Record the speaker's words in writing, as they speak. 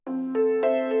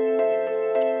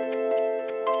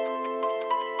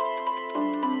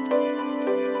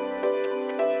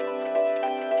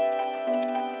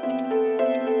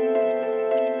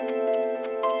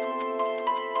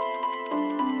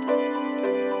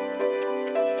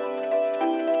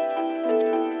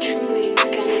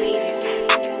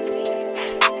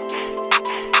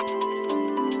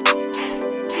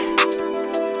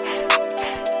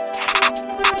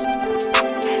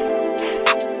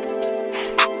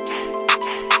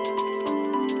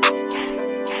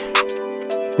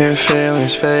Your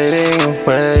feelings fading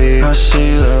away. I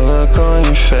see the look on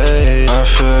your face. I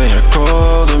feel your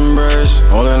cold embrace,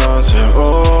 holding on to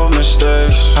old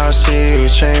mistakes. I see you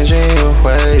changing your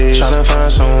ways, trying to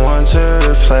find someone to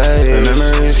replace. The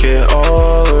memories get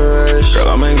all erased. Girl,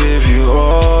 I'ma give you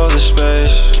all the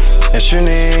space that you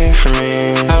need from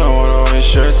me. I don't wanna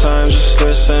waste your time, just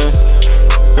listen.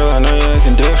 Girl, I know you're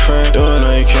acting different. Do I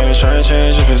know you can't try and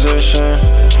change your position?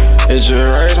 It just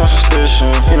raised my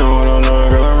suspicion. You know what I'm doing,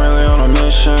 girl, I'm really on a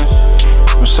mission.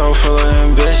 I'm so full of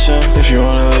ambition. If you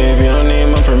wanna leave, you don't need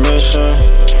my permission.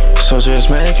 So just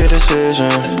make a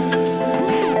decision.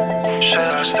 Should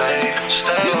I stay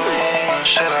with me?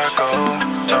 Should I go?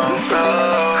 Don't go,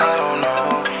 I don't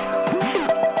know.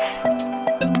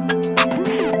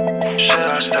 Should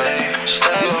I stay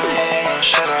with me?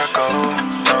 Should I go?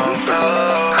 Don't go,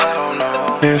 I don't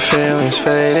know. Your feelings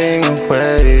fading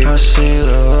away. I see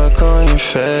the look on your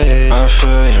face. I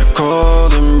feel your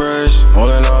cold embrace,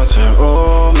 holding on to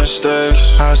old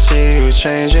mistakes. I see you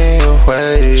changing your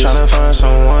ways, trying to find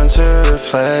someone to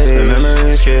replace. The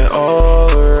memories get all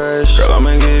erased. Girl,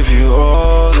 I'ma give you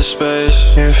all the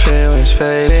space. Your feelings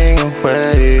fading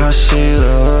away. I see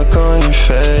the look on your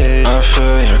face. I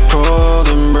feel your cold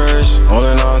embrace,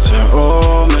 holding on to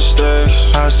old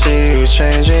mistakes. I see you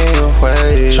changing your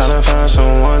ways, trying to find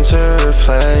someone to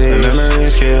replace. The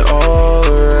memories get